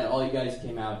I'm glad all you guys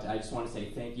came out. I just want to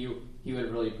say thank you. He would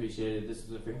have really appreciated it. This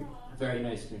was a very, very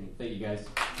nice screening. Thank you, guys.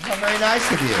 How very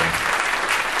nice of you.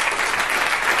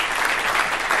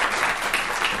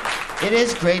 It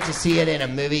is great to see it in a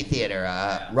movie theater.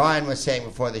 Ryan was saying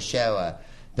before the show,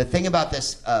 the thing about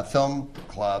this film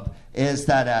club is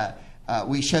that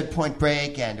we showed Point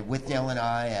Break and With Dale and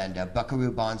I and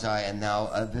Buckaroo Banzai and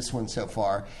now this one so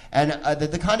far. And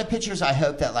the kind of pictures I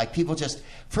hope that people just...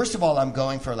 First of all, I'm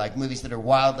going for movies that are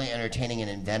wildly entertaining and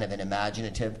inventive and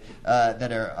imaginative,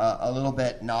 that are a little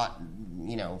bit not,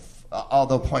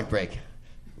 although Point Break,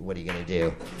 what are you going to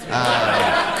do?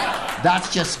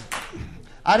 That's just...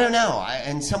 I don't know.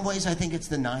 In some ways, I think it's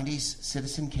the 90s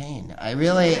Citizen Kane. I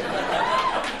really...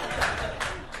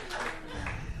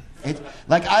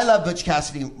 I love Butch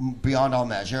Cassidy beyond all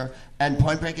measure, and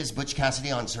Point Break is Butch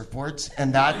Cassidy on surfboards,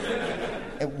 and that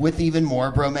with even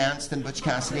more bromance than Butch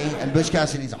Cassidy. And Butch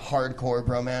Cassidy's a hardcore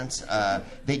bromance.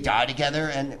 They die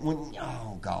together, and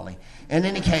oh golly. In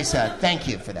any case, thank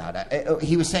you for that.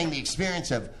 He was saying the experience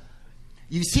of,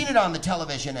 you've seen it on the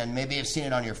television, and maybe you've seen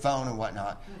it on your phone and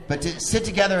whatnot, but to sit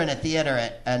together in a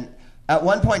theater and at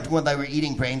one point when they were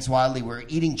eating Brains Wildly, we were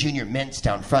eating Junior Mints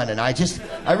down front, and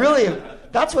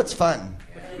that's what's fun.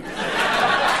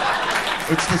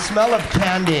 It's the smell of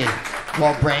candy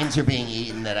while brains are being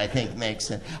eaten that I think makes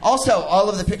it. Also, all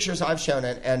of the pictures I've shown,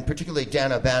 and particularly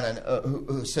Dan O'Bannon,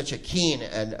 who's such a keen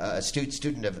and astute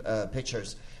student of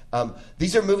pictures,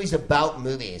 These are movies about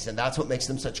movies, and that's what makes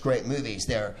them such great movies.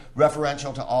 They're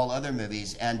referential to all other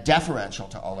movies and deferential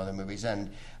to all other movies. And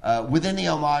within the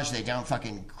homage, they don't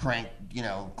fucking clank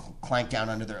down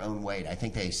under their own weight. I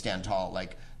think they stand tall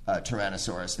like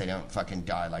Tyrannosaurus. They don't fucking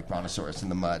die like Brontosaurus in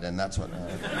the mud, and that's what.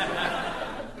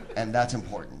 And that's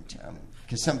important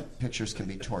because some pictures can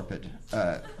be torpid.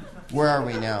 Where are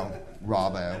we now,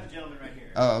 Robbo? I have a gentleman right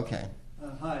here. Oh, okay.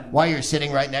 Hi. Why, you're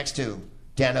sitting right next to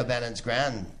Dan O'Bannon's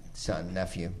grandson,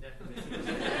 nephew. Just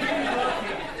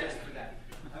for that.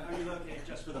 Are you located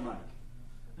just for the mic?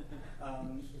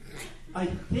 I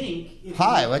think...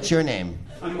 Hi, what's your name?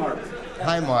 I'm Mark.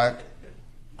 Hi, Mark.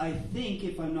 I think,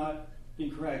 if I'm not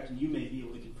incorrect, and you may be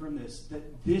able to confirm this,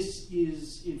 that this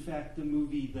is, in fact, the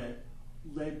movie that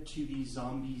led to the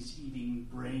zombies eating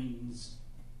brains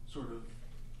sort of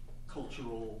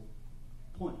cultural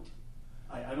point.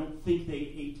 I don't think they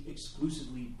ate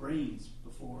exclusively brains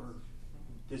before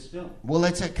this film. Well,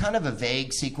 it's a kind of a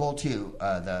vague sequel to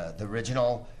the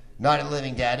original Night of the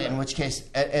Living Dead, in which case,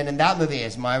 and in that movie,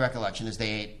 as my recollection is,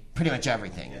 they ate pretty much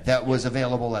everything that was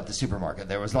available at the supermarket.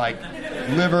 There was like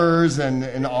livers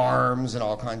and arms and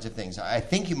all kinds of things. I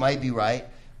think you might be right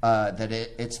that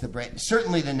it's the brain.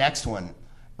 Certainly the next one,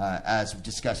 as we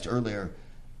discussed earlier,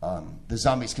 the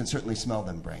zombies can certainly smell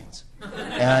them brains.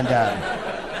 And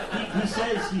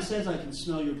he says, I can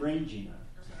smell your brain, Gina.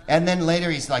 and then later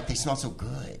he's like, they smell so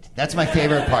good. That's my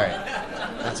favorite part.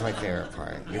 That's my favorite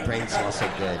part. Your brain smells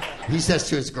so good. He says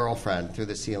to his girlfriend through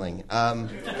the ceiling.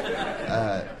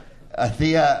 I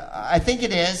think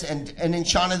it is, and in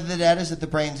Shaun of the Dead, is it the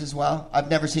brains as well? I've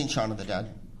never seen Shaun of the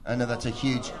Dead. I know that's a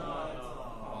huge...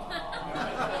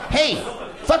 Hey,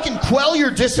 fucking quell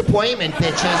your disappointment,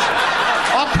 bitches.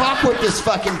 I'll talk with this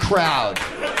fucking crowd.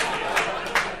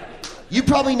 You've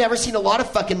probably never seen a lot of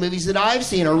fucking movies that I've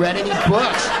seen or read any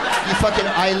books. You fucking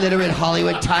illiterate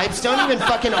Hollywood types. Don't even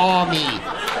fucking awe me.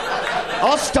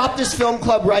 I'll stop this film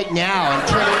club right now and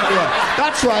turn it into a...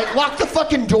 That's right, lock the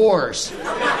fucking doors.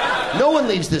 No one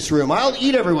leaves this room. I'll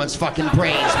eat everyone's fucking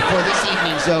brains before this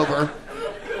evening's over.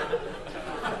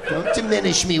 Don't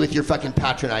diminish me with your fucking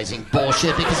patronizing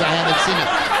bullshit because I haven't seen a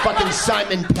fucking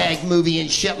Simon Pegg movie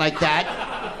and shit like that.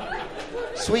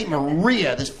 Sweet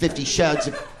Maria, this 50 Shades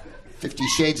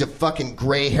of fucking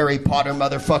gray Harry Potter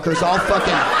motherfuckers. I'll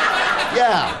fucking...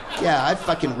 Yeah, I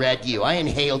fucking read you. I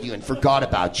inhaled you and forgot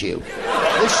about you.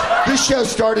 This show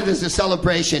started as a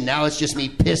celebration. Now it's just me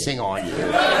pissing on you.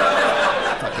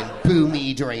 Fucking boo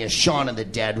me during a Shaun of the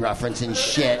Dead reference and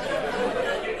shit.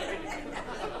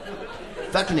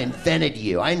 Fucking invented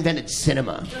you. I invented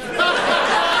cinema.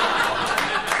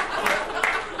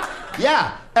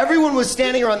 Yeah, everyone was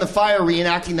standing around the fire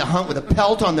reenacting the hunt with a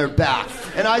pelt on their back.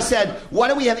 And I said, why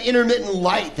don't we have intermittent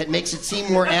light that makes it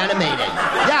seem more animated?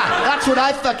 Yeah, that's what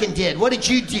I fucking did. What did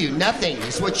you do? Nothing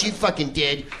is what you fucking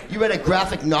did. You read a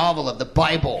graphic novel of the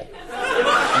Bible.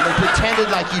 And then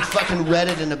pretended like you'd fucking read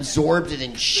it and absorbed it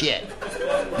and shit.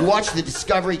 You watched the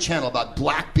Discovery Channel about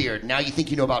Blackbeard, and now you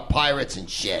think you know about pirates and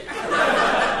shit.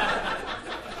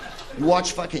 You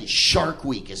watched fucking Shark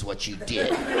Week is what you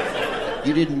did.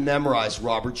 You didn't memorize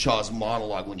Robert Shaw's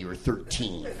monologue when you were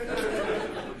 13.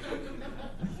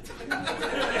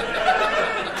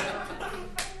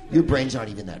 Your brain's not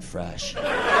even that fresh.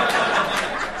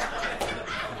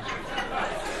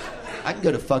 I can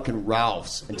go to fucking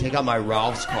Ralph's and take out my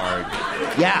Ralph's card.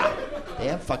 Yeah, they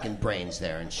have fucking brains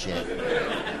there and shit.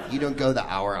 You don't go the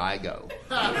hour I go.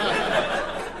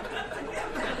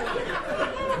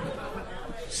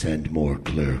 Send more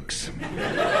clerks.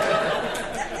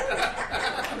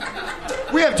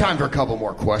 We have time for a couple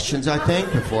more questions, I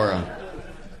think, before...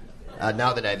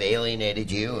 now that I've alienated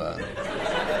you...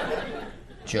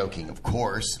 joking, of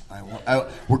course.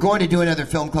 We're going to do another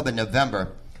film club in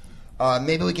November.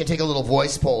 Maybe we can take a little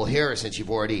voice poll here, since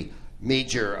you've already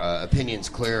made your opinions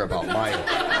clear about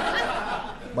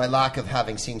my lack of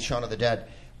having seen Shaun of the Dead.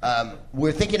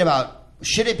 We're thinking about,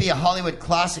 should it be a Hollywood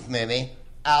classic movie,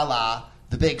 a la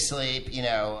The Big Sleep,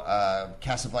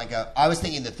 Casablanca? I was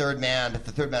thinking The Third Man, but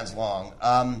The Third Man's long.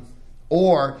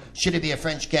 Or should it be a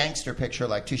French gangster picture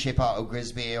like Touché Pas au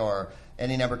Grisby or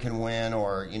Any Number Can Win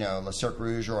or, Le Cercle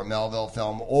Rouge or a Melville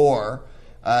film? Or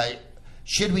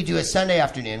should we do a Sunday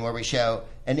afternoon where we show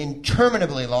an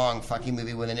interminably long fucking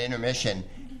movie with an intermission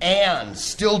and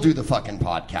still do the fucking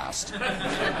podcast?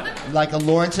 Like a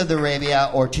Lawrence of Arabia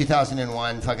or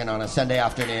 2001 fucking on a Sunday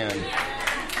afternoon.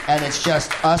 And it's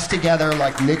just us together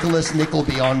like Nicholas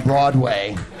Nickleby on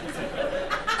Broadway.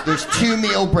 There's 2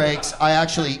 meal breaks. I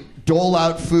actually dole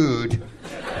out food.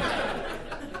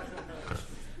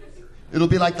 It'll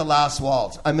be like The Last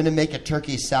Waltz. I'm going to make a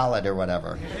turkey salad or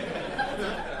whatever.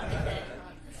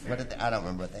 I don't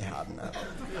remember what they had in that.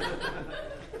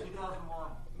 2001.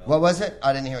 What was it?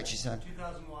 I didn't hear what you said.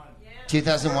 2001.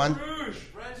 2001?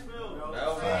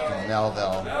 Fucking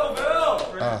Melville.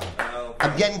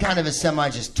 I'm getting kind of a semi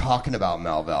just talking about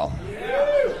Melville.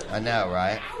 I know,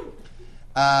 right?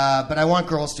 But I want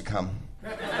girls to come. So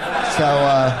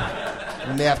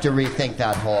we may have to rethink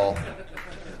that whole...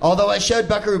 Although I showed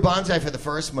Buckaroo Banzai for the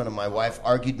first one, and my wife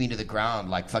argued me to the ground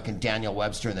like fucking Daniel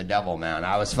Webster and the devil, man.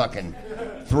 I was fucking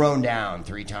thrown down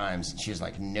 3 times. And she was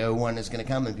like, no one is going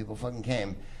to come, and people fucking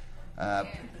came.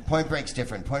 Point Break's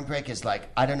different. Point Break is like,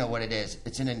 I don't know what it is.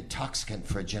 It's an intoxicant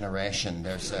for a generation.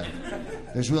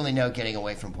 There's really no getting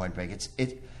away from Point Break.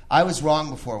 I was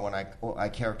wrong before when I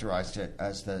characterized it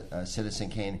as the Citizen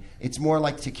Kane. It's more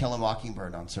like To Kill a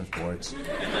Mockingbird on surfboards.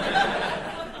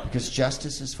 Because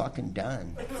justice is fucking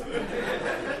done.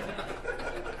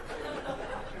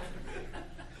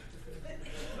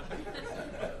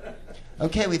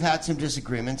 Okay, we've had some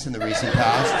disagreements in the recent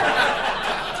past.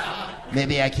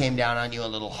 Maybe I came down on you a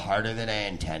little harder than I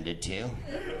intended to.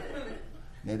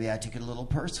 Maybe I took it a little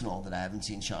personal that I haven't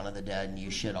seen Shaun of the Dead and you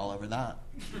shit all over that.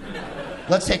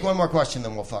 Let's take one more question,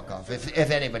 then we'll fuck off.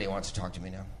 If anybody wants to talk to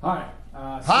me now. Hi.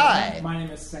 Hi. My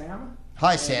name is Sam.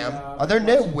 Hi, Sam. Are there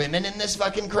no women in this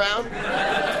fucking crowd?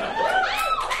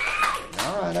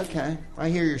 All right, okay. I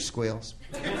hear your squeals.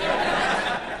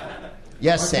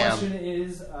 Yes, Sam. My question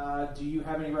is, do you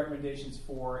have any recommendations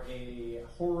for a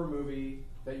horror movie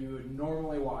that you would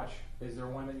normally watch? Is there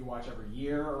one that you watch every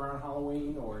year around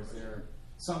Halloween, or is there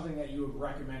something that you would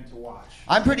recommend to watch?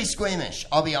 I'm pretty squeamish,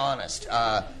 I'll be honest.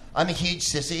 I'm a huge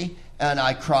sissy, and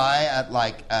I cry at,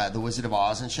 like, The Wizard of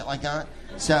Oz and shit like that.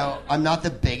 So I'm not the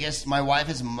biggest. My wife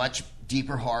is a much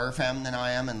deeper horror fan than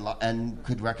I am and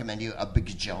could recommend you a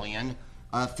bajillion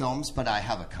films, but I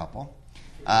have a couple.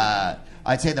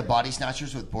 I'd say The Body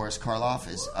Snatchers with Boris Karloff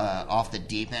is off the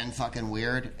deep end fucking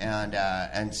weird and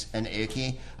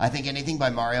icky. I think anything by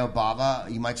Mario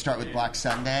Bava, you might start with Black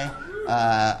Sunday.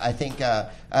 I think,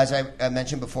 as I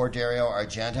mentioned before, Dario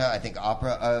Argento, I think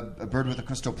opera, A Bird with a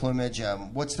Crystal Plumage.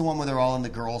 What's the one where they're all in the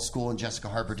girls' school and Jessica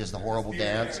Harper does the horrible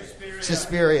dance?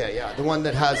 Suspiria, yeah. The one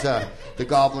that has the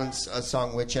Goblins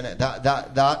song Witch in it.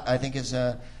 That I think is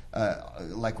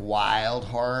like wild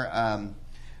horror.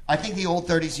 I think the old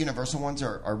 30s Universal ones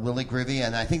are really groovy,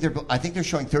 and I think they're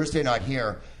showing Thursday night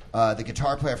here. The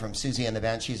guitar player from Susie and the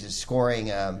Banshees is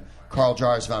scoring Carl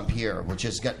Jarre's Vampire, which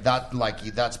is that's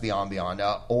beyond.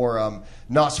 Or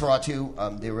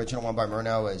Nosferatu, the original one by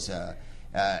Murnau,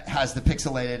 has the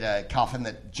pixelated coffin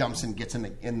that jumps and gets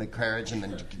in the carriage, and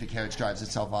then the carriage drives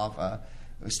itself off.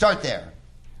 Start there.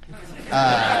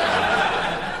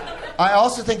 I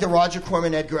also think the Roger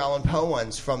Corman, Edgar Allan Poe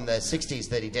ones from the 60s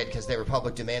that he did, because they were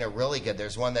public domain, are really good.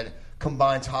 There's one that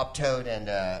combines Hop Toad and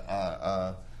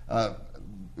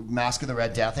Mask of the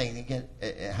Red Death. I think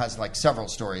it has like several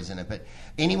stories in it. But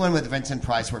anyone with Vincent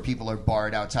Price where people are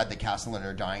barred outside the castle and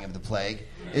are dying of the plague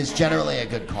is generally a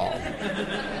good call.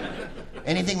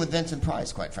 Anything with Vincent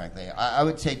Price, quite frankly. I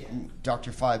would take Dr.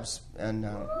 Phibes and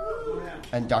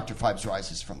Dr. Phibes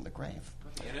Rises from the Grave.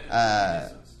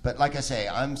 But like I say,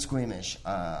 I'm squeamish.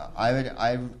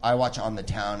 I watch On the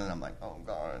Town and I'm like, oh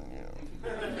God, you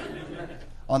know.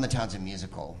 On the Town's a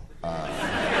musical. Wow,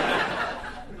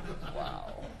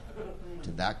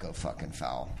 did that go fucking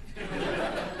foul?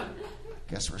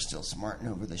 Guess we're still smarting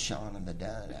over the Shaun of the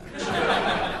Dead.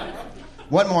 Actually.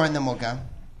 One more and then we'll go.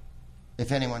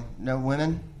 If anyone, no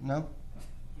women, no.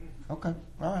 Okay,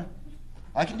 all right.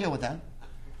 I can deal with that.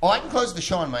 Oh, I can close the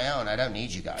show on my own. I don't need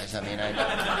you guys. I mean, I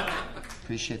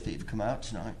appreciate that you've come out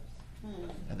tonight.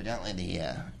 Evidently,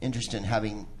 the interest in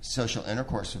having social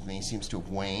intercourse with me seems to have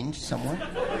waned somewhat.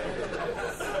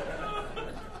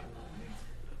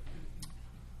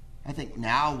 I think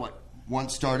now what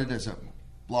once started as a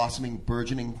blossoming,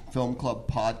 burgeoning film club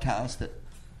podcast that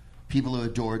people who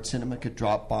adored cinema could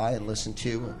drop by and listen to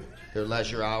in their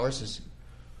leisure hours has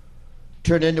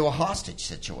turned into a hostage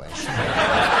situation.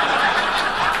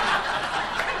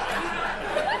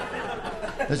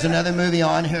 There's another movie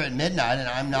on here at midnight, and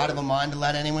I'm not of a mind to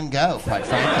let anyone go, quite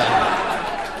frankly.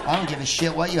 I don't give a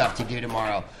shit what you have to do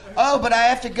tomorrow. Oh, but I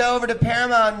have to go over to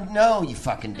Paramount. No, you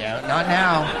fucking don't. Not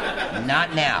now.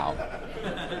 Not now.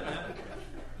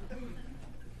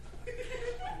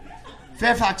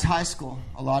 Fairfax High School,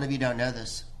 a lot of you don't know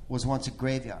this, was once a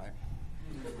graveyard.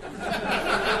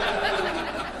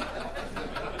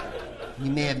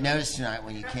 You may have noticed tonight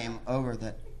when you came over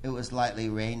that it was lightly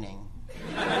raining.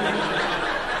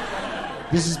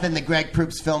 This has been the Greg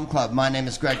Proops Film Club. My name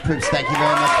is Greg Proops. Thank you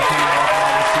very much for coming out.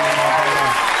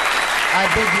 I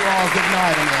bid you all good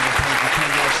night, and then we'll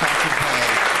take a shots and play.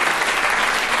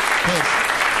 Peace.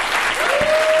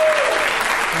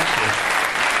 Thank you.